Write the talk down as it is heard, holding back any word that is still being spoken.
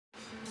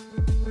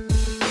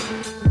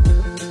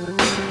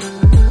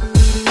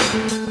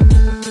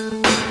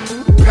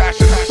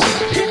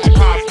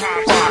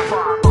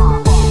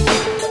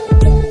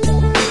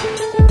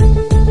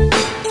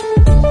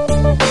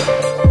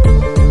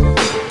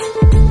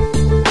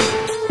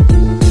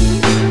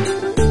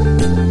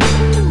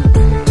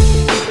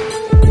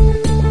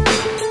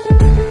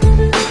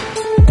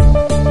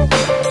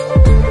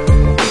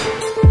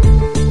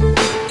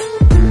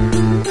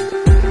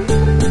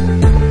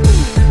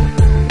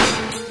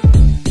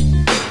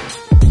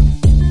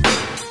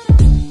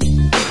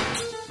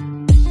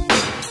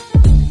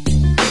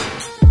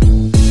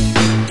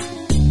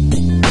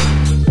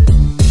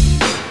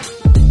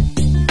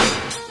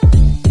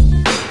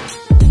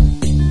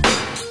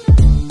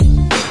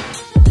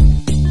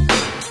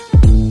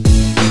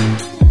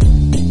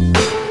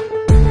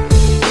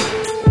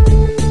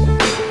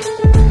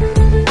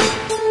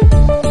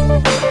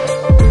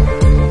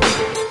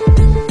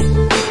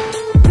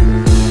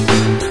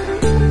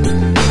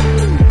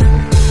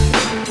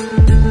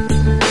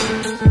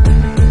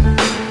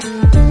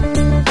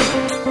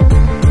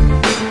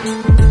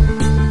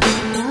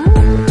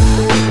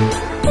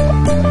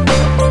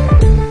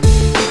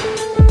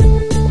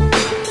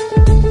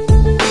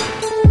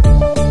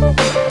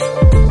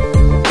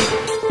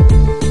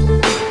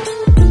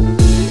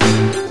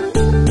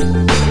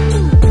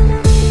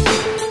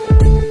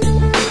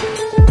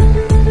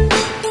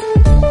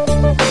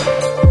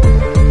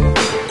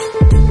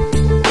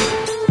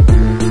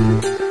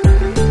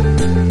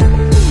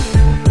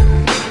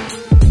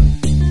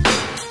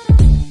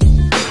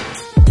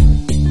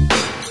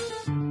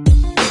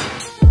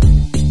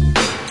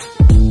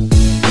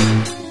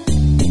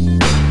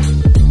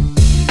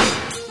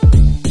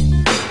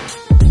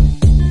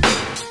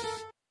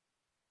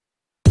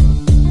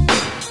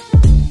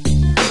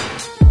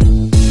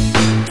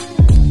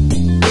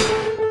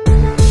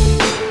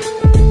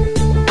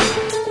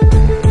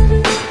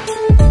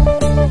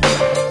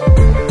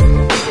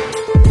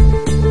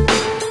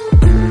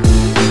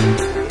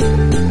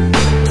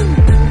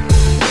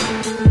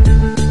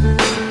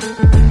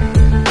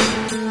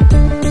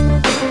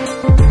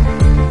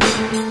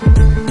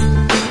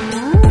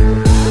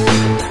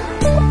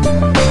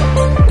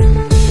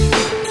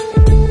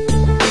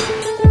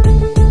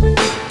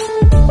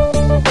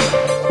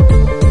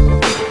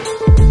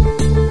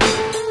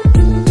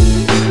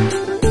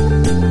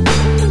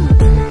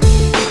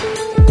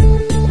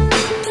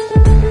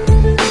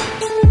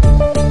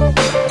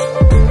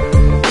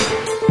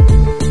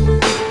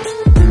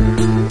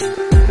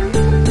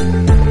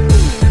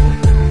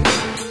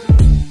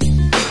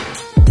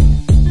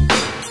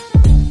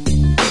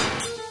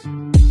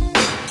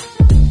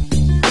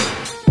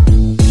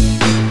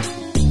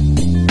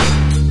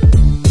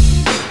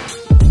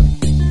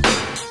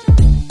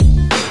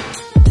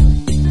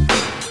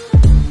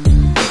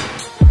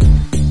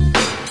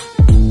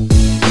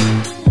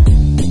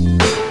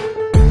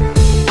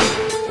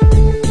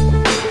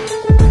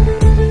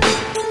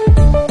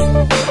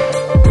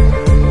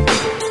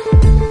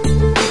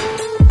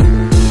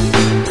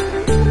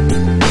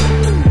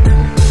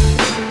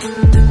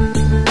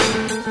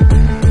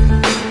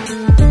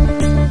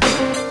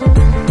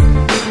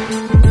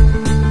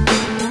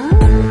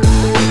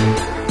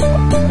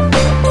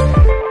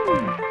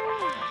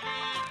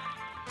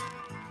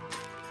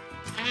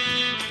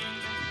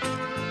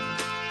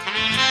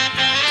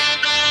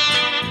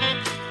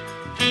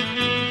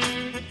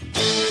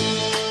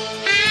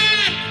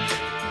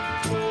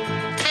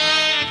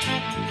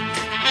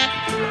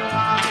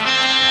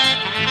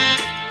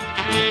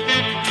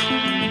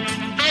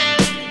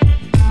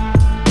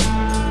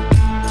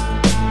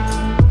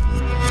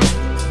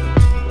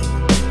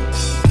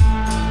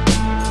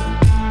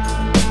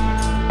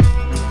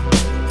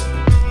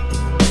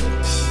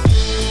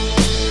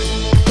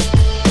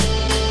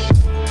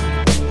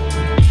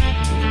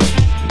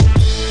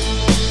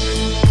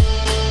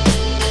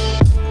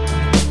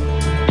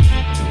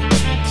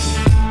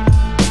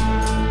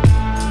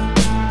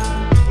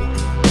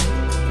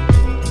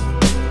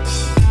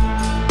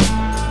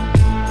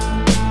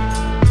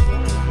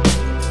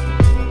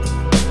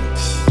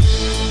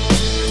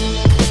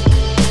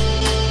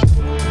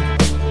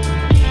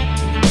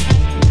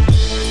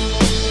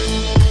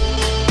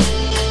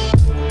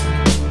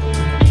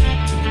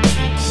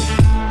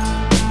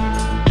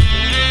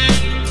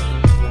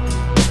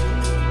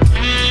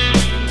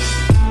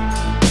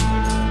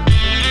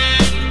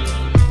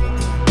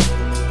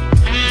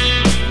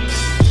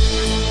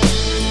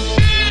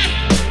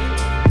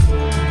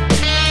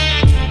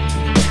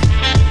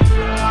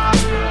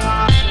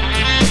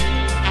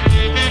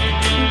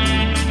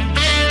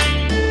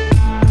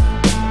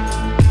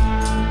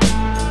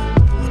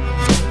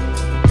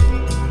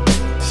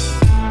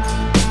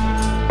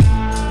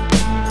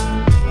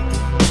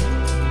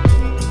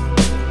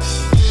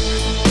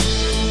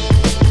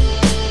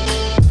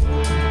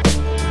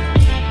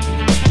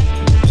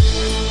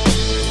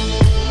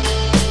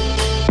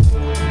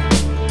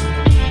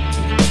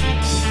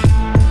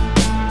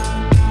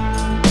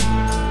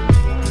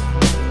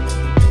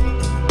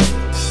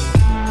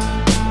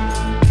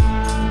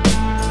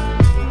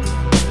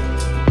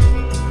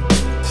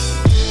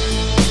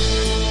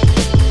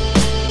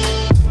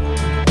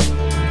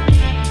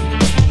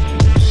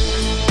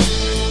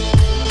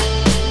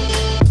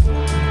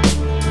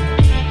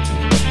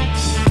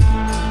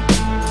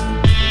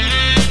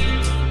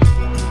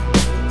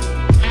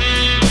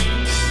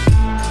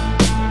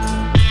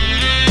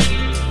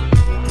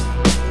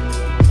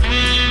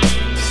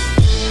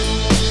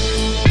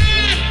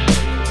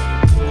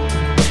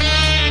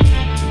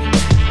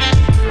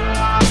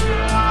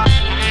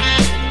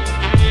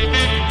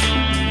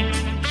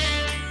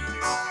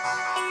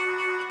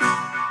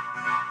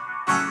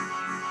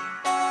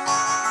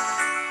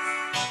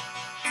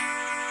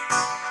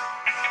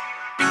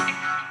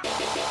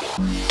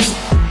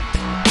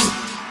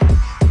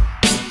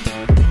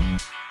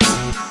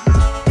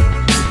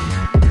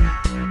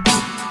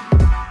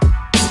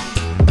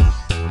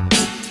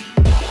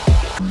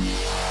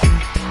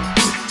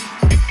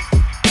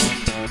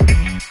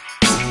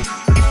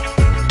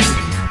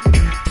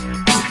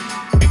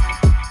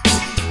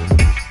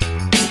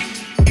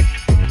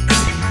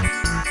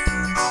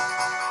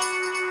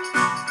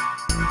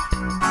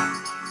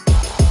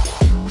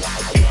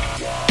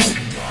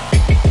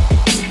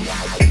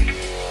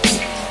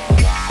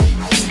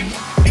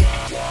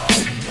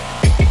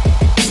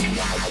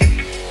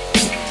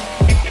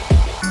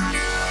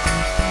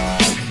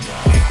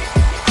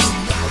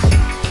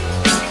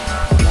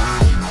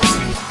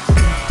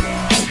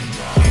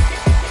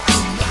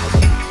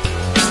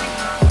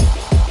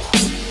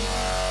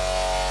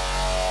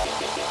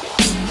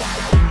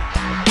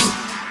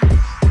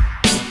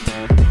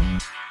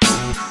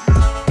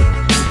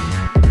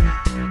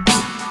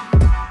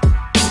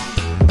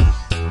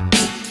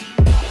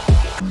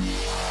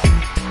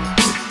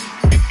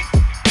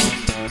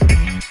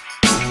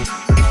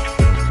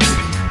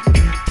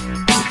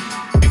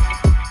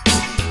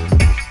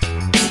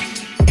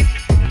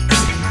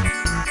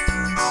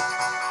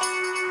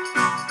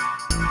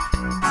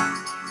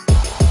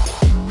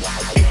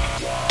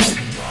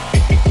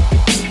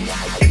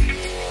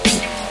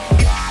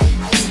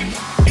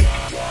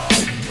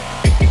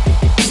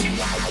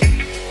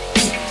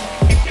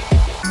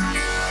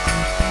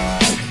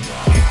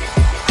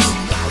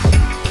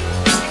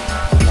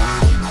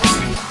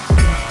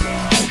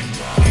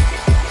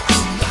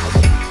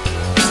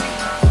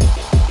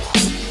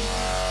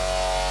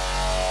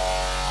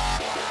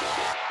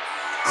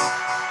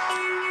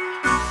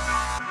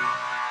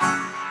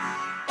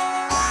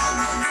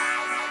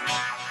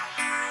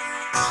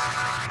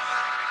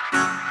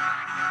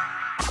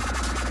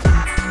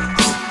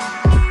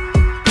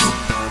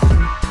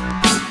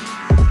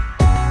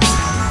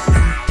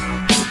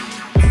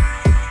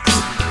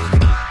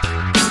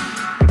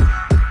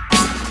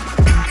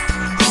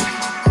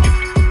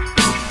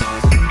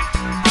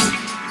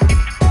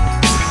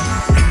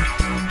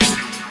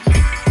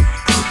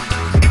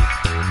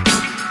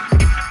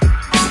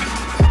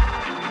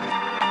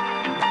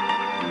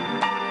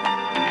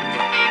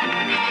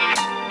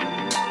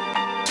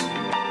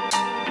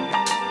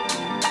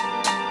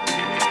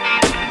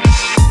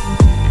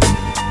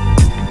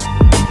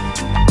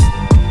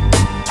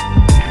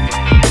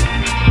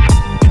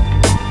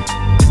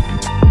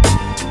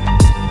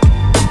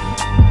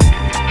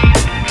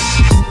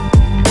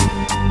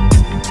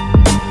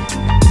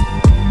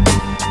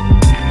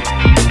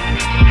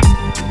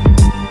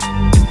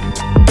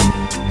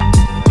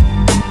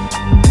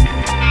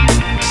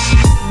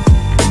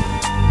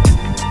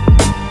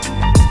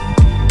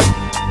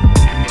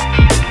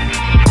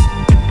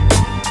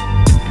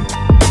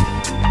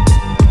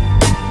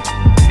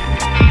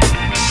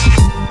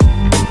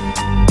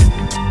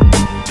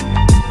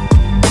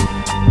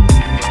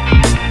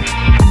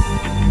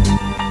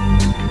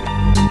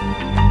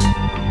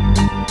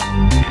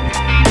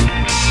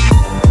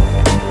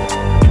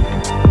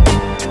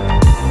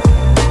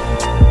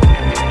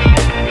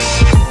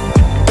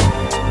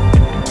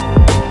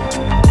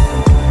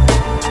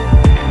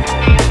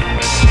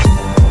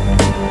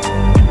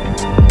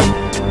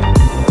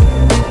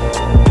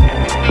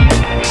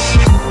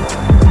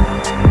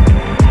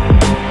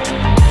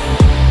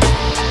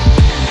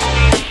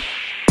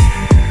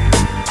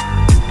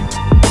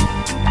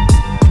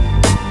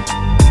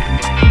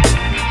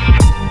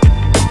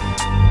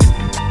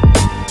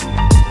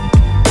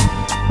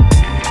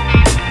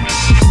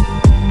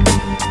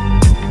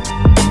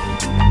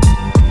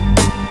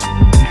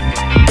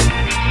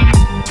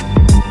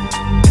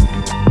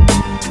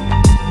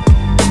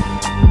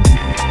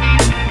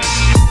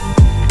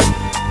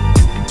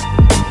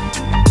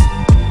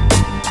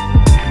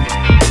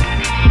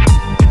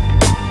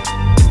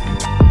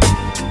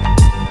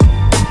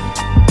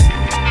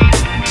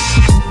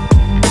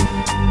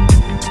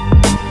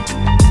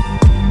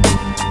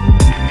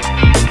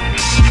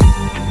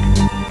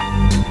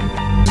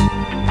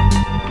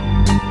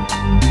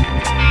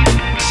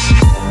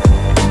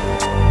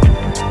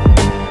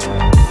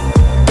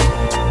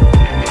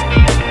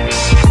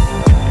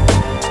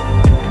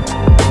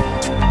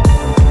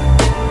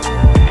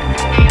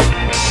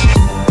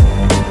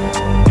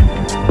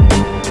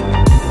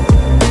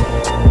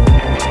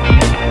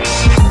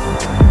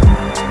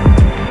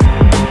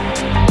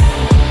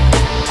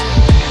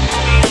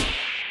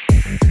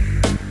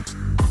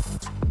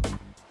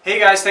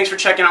guys, thanks for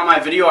checking out my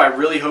video. I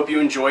really hope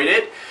you enjoyed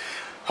it.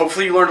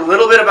 Hopefully you learned a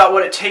little bit about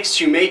what it takes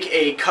to make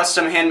a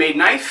custom handmade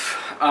knife.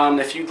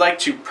 If you'd like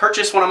to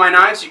purchase one of my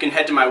knives, you can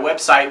head to my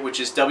website, which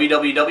is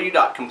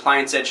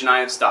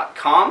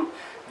www.complianceedgeknives.com.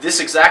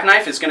 This exact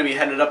knife is going to be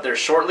headed up there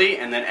shortly,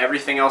 and then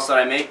everything else that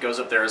I make goes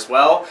up there as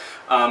well.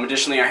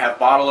 Additionally, I have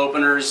bottle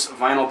openers,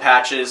 vinyl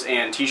patches,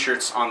 and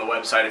t-shirts on the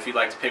website if you'd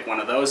like to pick one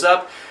of those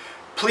up.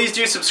 Please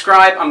do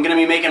subscribe. I'm going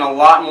to be making a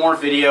lot more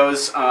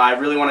videos. I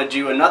really want to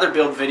do another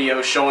build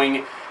video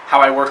showing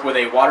how I work with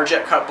a water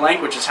jet cut blank,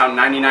 which is how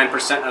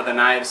 99% of the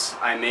knives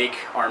I make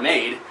are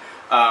made.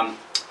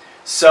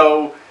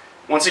 So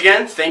once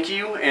again, thank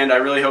you, and I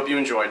really hope you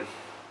enjoyed.